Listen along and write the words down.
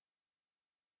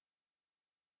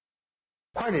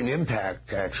quite an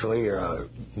impact, actually,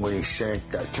 when he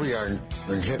shanked that 3-iron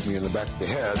and hit me in the back of the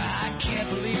head. I can't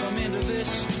believe I'm into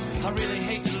this. I really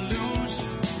hate to lose.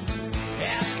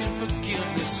 Asking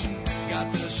forgiveness.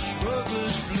 Got the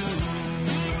struggler's blues.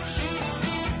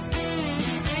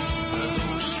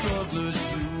 The struggler's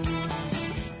blues.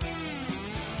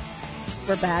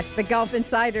 We're back. The Golf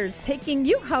Insiders taking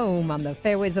you home on the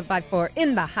fairways of 5-4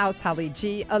 in the house. Holly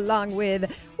G along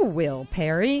with Will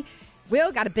Perry.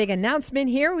 Will, got a big announcement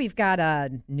here. We've got a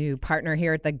new partner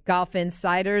here at the Golf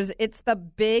Insiders. It's the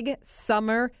Big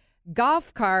Summer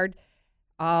Golf Card.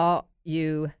 All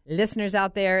you listeners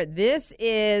out there, this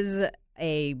is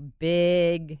a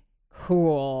big,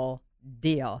 cool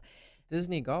deal.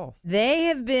 Disney Golf. They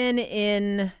have been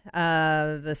in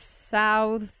the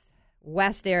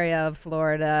southwest area of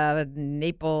Florida,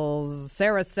 Naples,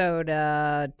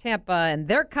 Sarasota, Tampa, and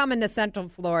they're coming to Central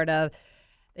Florida.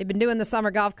 They've been doing the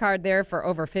summer golf card there for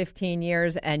over 15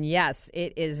 years, and yes,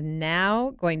 it is now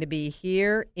going to be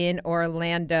here in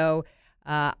Orlando.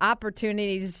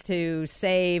 Opportunities to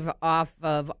save off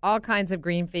of all kinds of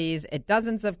green fees at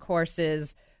dozens of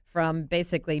courses from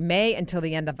basically May until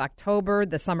the end of October.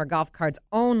 The summer golf card's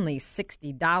only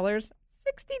 $60.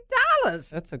 $60!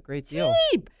 That's a great deal.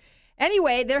 Cheap!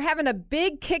 Anyway, they're having a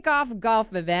big kickoff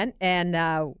golf event,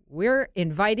 and we're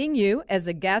inviting you as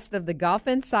a guest of the Golf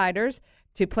Insiders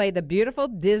to play the beautiful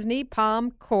Disney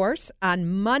Palm course on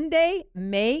Monday,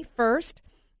 May 1st.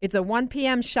 It's a 1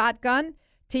 p.m. shotgun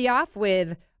tee-off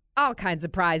with all kinds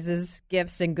of prizes,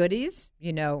 gifts, and goodies.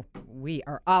 You know, we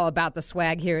are all about the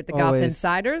swag here at the Golf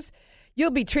Insiders.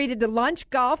 You'll be treated to lunch,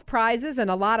 golf, prizes, and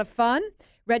a lot of fun.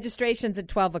 Registration's at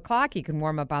 12 o'clock. You can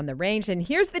warm up on the range. And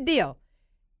here's the deal.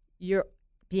 You're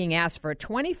being asked for a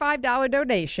 $25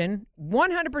 donation,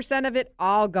 100% of it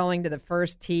all going to the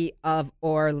first tee of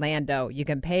Orlando. You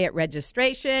can pay at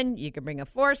registration. You can bring a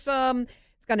foursome.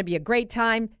 It's going to be a great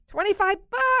time.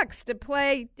 $25 to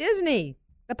play Disney,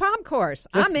 the Palm course.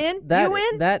 I'm in. You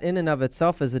in? That in and of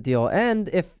itself is a deal. And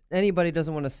if anybody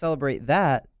doesn't want to celebrate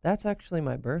that, that's actually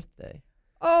my birthday.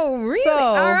 Oh, really?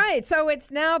 All right. So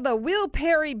it's now the Will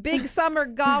Perry Big Summer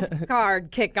Golf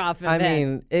Card Kickoff event. I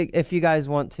mean, if you guys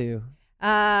want to.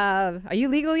 Are you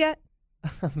legal yet?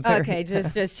 Okay,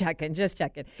 just checking.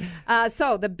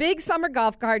 So the Big Summer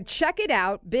Golf Card, check it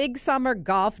out,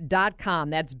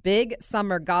 bigsummergolf.com. That's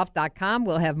bigsummergolf.com.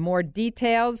 We'll have more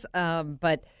details,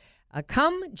 but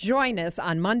come join us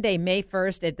on Monday, May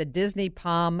 1st at the Disney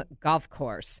Palm Golf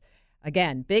Course.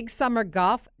 Again,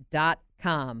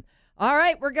 bigsummergolf.com. All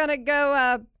right, we're going to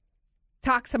go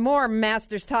talk some more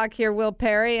Masters talk here, Will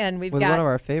Perry, and we've got one of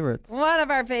our favorites. One of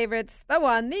our favorites, the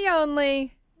one, the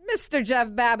only, Mr. Jeff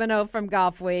Babineau from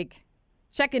GOLFWEEK,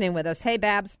 checking in with us. Hey,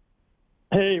 Babs.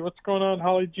 Hey, what's going on,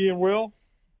 Holly G and Will?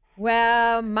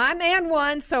 Well, my man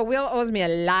won, so Will owes me a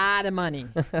lot of money.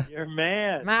 Your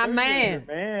man. My Sergio, man. Your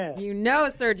man. You know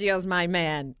Sergio's my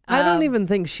man. I don't even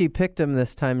think she picked him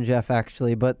this time, Jeff,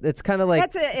 actually, but it's kind of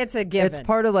like... It's a given. It's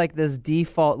part of like this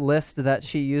default list that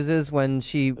she uses when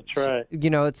she... That's right. You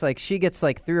know, it's like she gets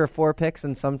like 3 or 4 picks,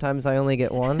 and sometimes I only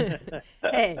get 1.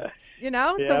 Hey, you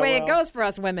know, it's the way it goes for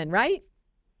us women, right?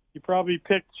 You probably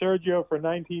picked Sergio for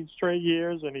 19 straight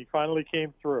years, and he finally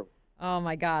came through. Oh,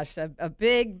 my gosh. A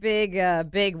big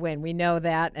win. We know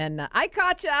that. And I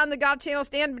caught you on the Golf Channel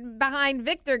standing behind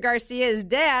Victor Garcia, his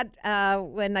dad,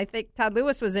 when I think Todd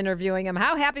Lewis was interviewing him.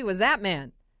 How happy was that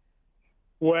man?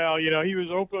 Well, you know, he was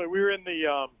open. We were in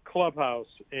the clubhouse,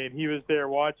 and he was there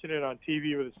watching it on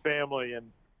TV with his family.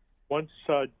 And once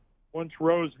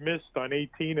Rose missed on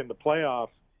 18 in the playoff,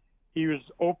 he was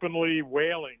openly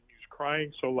wailing. He was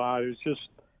crying so loud. It was just,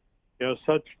 you know,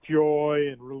 such joy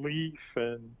and relief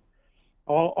and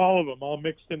all of them, all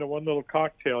mixed into one little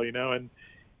cocktail, you know, and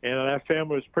that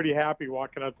family was pretty happy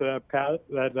walking up to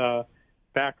that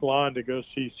back lawn to go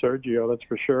see Sergio, that's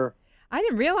for sure. I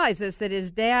didn't realize that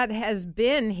his dad has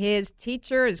been his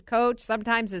teacher, his coach,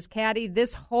 sometimes his caddy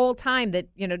this whole time that,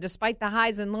 you know, despite the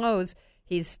highs and lows,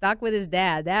 he's stuck with his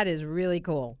dad. That is really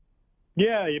cool.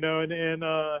 Yeah, you know, and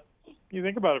you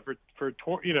think about it for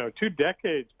 2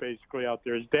 decades basically out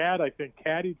there. His dad, I think,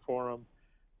 caddied for him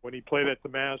when he played at the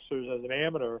Masters as an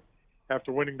amateur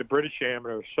after winning the British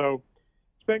Amateur. So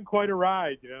it's been quite a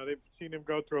ride. You know, they've seen him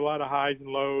go through a lot of highs and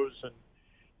lows. And,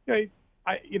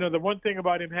 you know, the one thing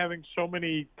about him having so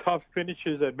many tough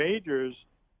finishes at majors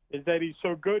is that he's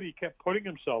so good he kept putting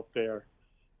himself there.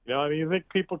 You know, I mean, I think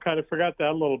people kind of forgot that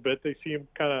a little bit. They see him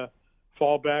kind of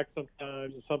fall back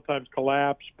sometimes and sometimes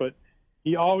collapse, but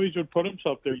he always would put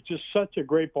himself there. He's just such a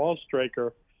great ball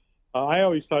striker. I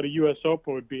always thought a U.S.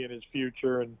 Open would be in his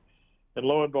future, and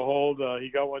lo and behold, he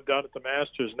got one done at the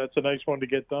Masters, and that's a nice one to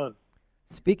get done.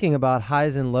 Speaking about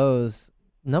highs and lows,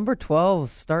 number 12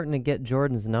 is starting to get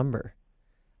Jordan's number.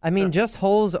 I mean, just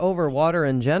holes over water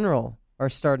in general are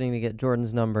starting to get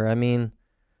Jordan's number. I mean,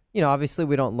 obviously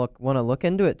we don't want to look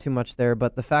into it too much there,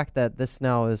 but the fact that this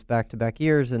now is back-to-back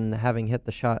years and having hit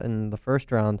the shot in the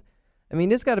first round, I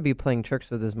mean, he's got to be playing tricks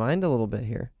with his mind a little bit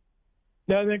here.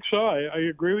 Yeah, I think so. I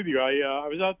agree with you. I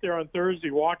was out there on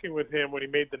Thursday walking with him when he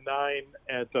made the 9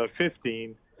 at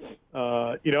 15.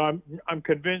 I'm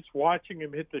convinced watching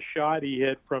him hit the shot he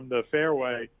hit from the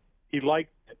fairway, he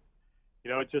liked it.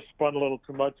 It just spun a little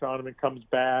too much on him and comes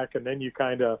back, and then you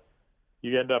end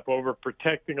up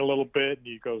overprotecting a little bit, and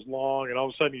he goes long, and all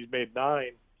of a sudden he's made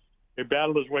 9. He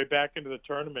battled his way back into the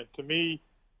tournament. To me,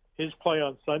 his play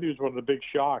on Sunday was one of the big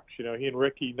shocks. He and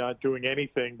Ricky not doing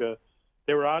anything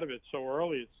they were out of it so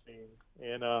early, it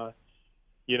seemed, and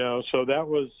so that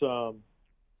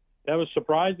was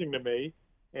surprising to me.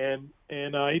 And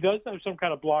he does have some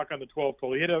kind of block on the 12th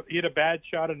hole. He hit a bad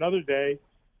shot another day,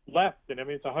 left, and I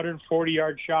mean it's a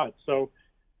 140-yard shot. So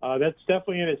that's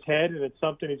definitely in his head, and it's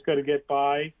something he's got to get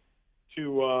by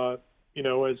to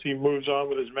as he moves on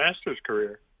with his Masters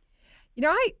career.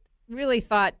 I really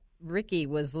thought Ricky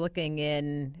was looking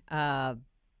in,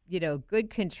 good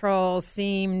control,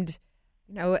 seemed,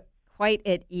 quite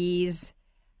at ease.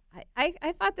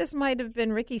 I thought this might have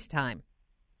been Ricky's time.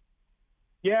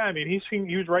 Yeah, I mean,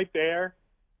 he was right there.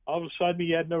 All of a sudden, he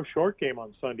had no short game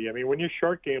on Sunday. I mean, when your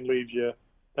short game leaves you,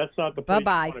 that's not the place you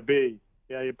want to be.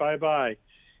 Yeah, bye-bye.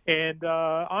 And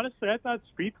honestly, I thought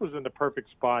Spieth was in the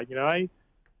perfect spot.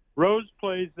 Rose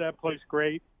plays that place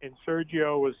great, and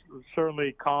Sergio was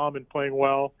certainly calm and playing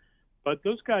well. But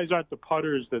those guys aren't the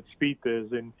putters that Spieth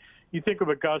is. And you think of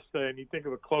Augusta, and you think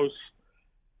of a close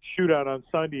shootout on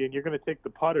Sunday, and you're going to take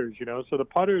the putters, So the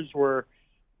putters were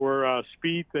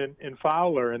Spieth and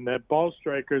Fowler, and the ball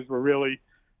strikers were really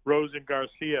Rose and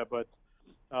Garcia. But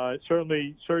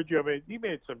certainly Sergio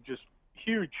made some just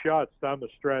huge shots down the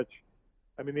stretch.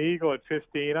 I mean, the eagle at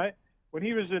 15. When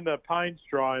he was in the Pine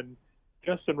Straw and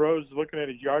Justin Rose is looking at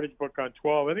his yardage book on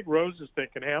 12, I think Rose is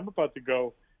thinking, hey, I'm about to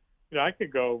go, I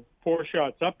could go 4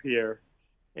 shots up here,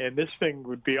 and this thing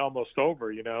would be almost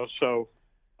over, So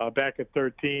back at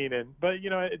 13. But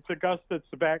it's Augusta, it's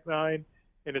the back 9.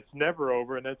 And it's never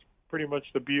over, and that's pretty much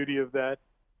the beauty of that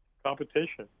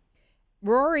competition.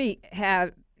 Rory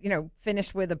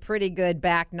finished with a pretty good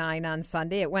back 9 on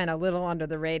Sunday. It went a little under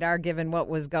the radar given what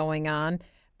was going on,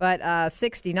 but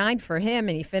 69 for him,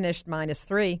 and he finished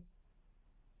 -3.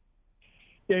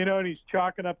 Yeah, and he's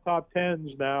chalking up top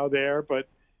 10s now there, but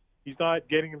he's not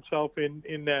getting himself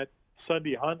in that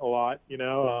Sunday hunt a lot.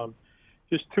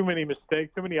 Just too many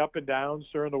mistakes, too many up and downs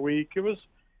during the week. It was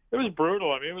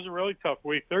brutal. I mean, it was a really tough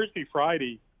week. Thursday,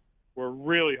 Friday were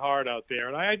really hard out there.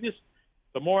 And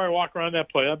the more I walk around that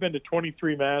place, I've been to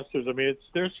 23 Masters. I mean,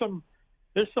 there's some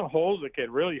holes that get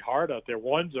really hard out there.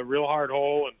 One's a real hard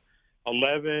hole, and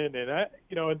 11. And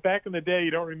and back in the day,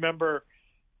 you don't remember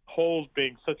holes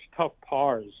being such tough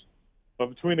pars. But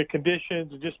between the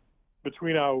conditions and just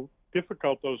between how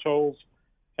difficult those holes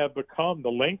have become,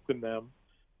 the length in them,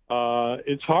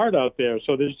 it's hard out there.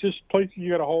 So there's just places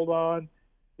you got to hold on.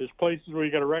 There's places where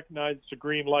you got to recognize it's a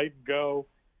green light and go,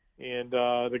 and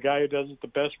the guy who does it the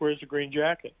best wears a green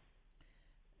jacket.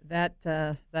 That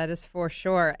is for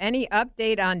sure. Any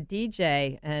update on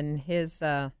DJ and his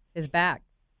back?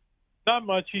 Not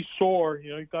much. He's sore. He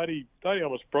thought he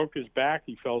almost broke his back.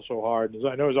 He fell so hard.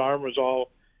 I know his arm was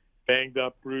all banged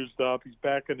up, bruised up. He's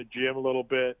back in the gym a little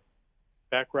bit,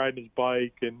 back riding his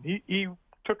bike, and he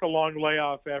took a long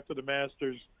layoff after the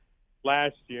Masters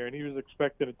last year, and he was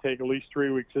expected to take at least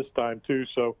 3 weeks this time too.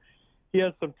 So he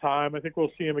has some time. I think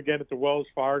we'll see him again at the Wells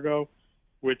Fargo,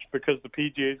 which because the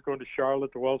PGA is going to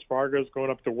Charlotte, the Wells Fargo is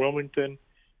going up to Wilmington,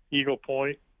 Eagle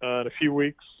Point in a few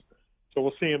weeks. So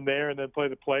we'll see him there and then play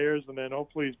the Players, and then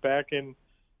hopefully he's back in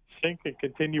sync and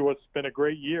continue what's been a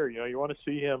great year. You want to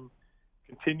see him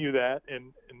continue that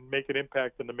and make an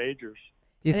impact in the majors.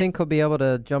 Do you think he'll be able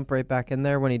to jump right back in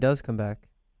there when he does come back?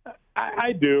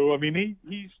 I do. I mean,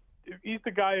 he's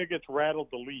the guy who gets rattled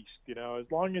the least,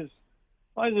 as long as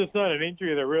it's not an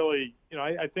injury that really,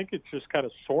 I think it's just kind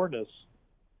of soreness.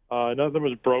 Nothing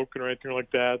was broken or anything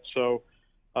like that. So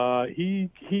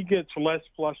he gets less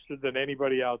flustered than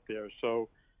anybody out there. So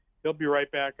he'll be right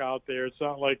back out there. It's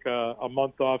not like a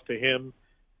month off to him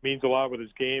means a lot with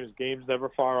his game. His game's never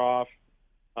far off.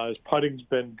 His putting's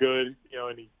been good,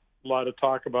 and a lot of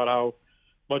talk about how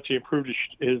much he improved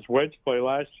his wedge play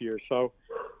last year. So,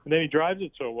 and then he drives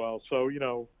it so well. So,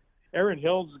 Aaron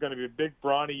Hills is going to be a big,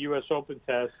 brawny U.S. Open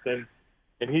test, and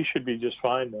he should be just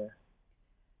fine there.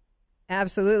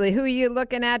 Absolutely. Who are you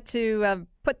looking at to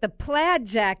put the plaid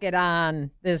jacket on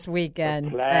this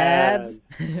weekend? Plaid. Babs?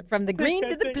 From the green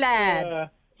to the plaid.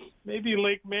 Maybe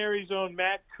Lake Mary's own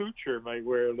Matt Kuchar might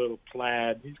wear a little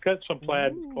plaid. He's got some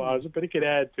plaid in his closet, but he could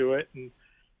add to it. And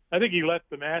I think he left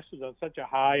the Masters on such a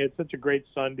high. It's such a great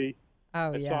Sunday.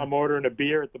 Oh, I saw him ordering a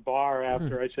beer at the bar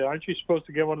after. I said, "Aren't you supposed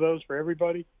to get one of those for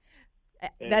everybody?"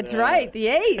 And, that's right, the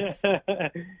ace.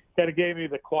 Kind of gave me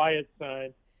the quiet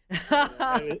sign.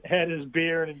 Had his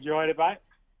beer and enjoyed it. But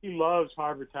he loves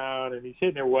Harbor Town, and he's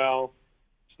hitting it well.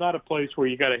 It's not a place where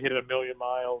you got to hit it a million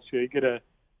miles. You got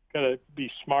to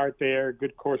be smart there,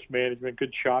 good course management,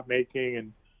 good shot making,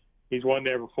 and he's won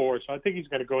there before. So I think he's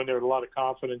going to go in there with a lot of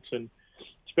confidence. And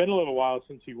it's been a little while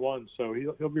since he won, so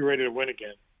he'll be ready to win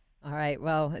again. All right.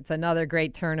 Well, it's another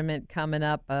great tournament coming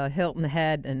up. Hilton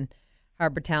Head and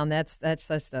Harbor Town. That's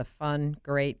just a fun,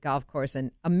 great golf course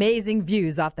and amazing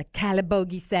views off the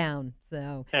Calibogie Sound.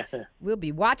 So we'll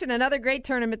be watching another great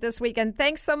tournament this weekend.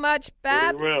 Thanks so much,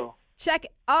 Babs. We will. Check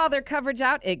all their coverage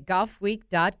out at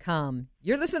golfweek.com.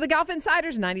 You're listening to the Golf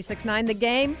Insiders, 96.9 The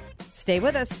Game. Stay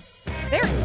with us. There.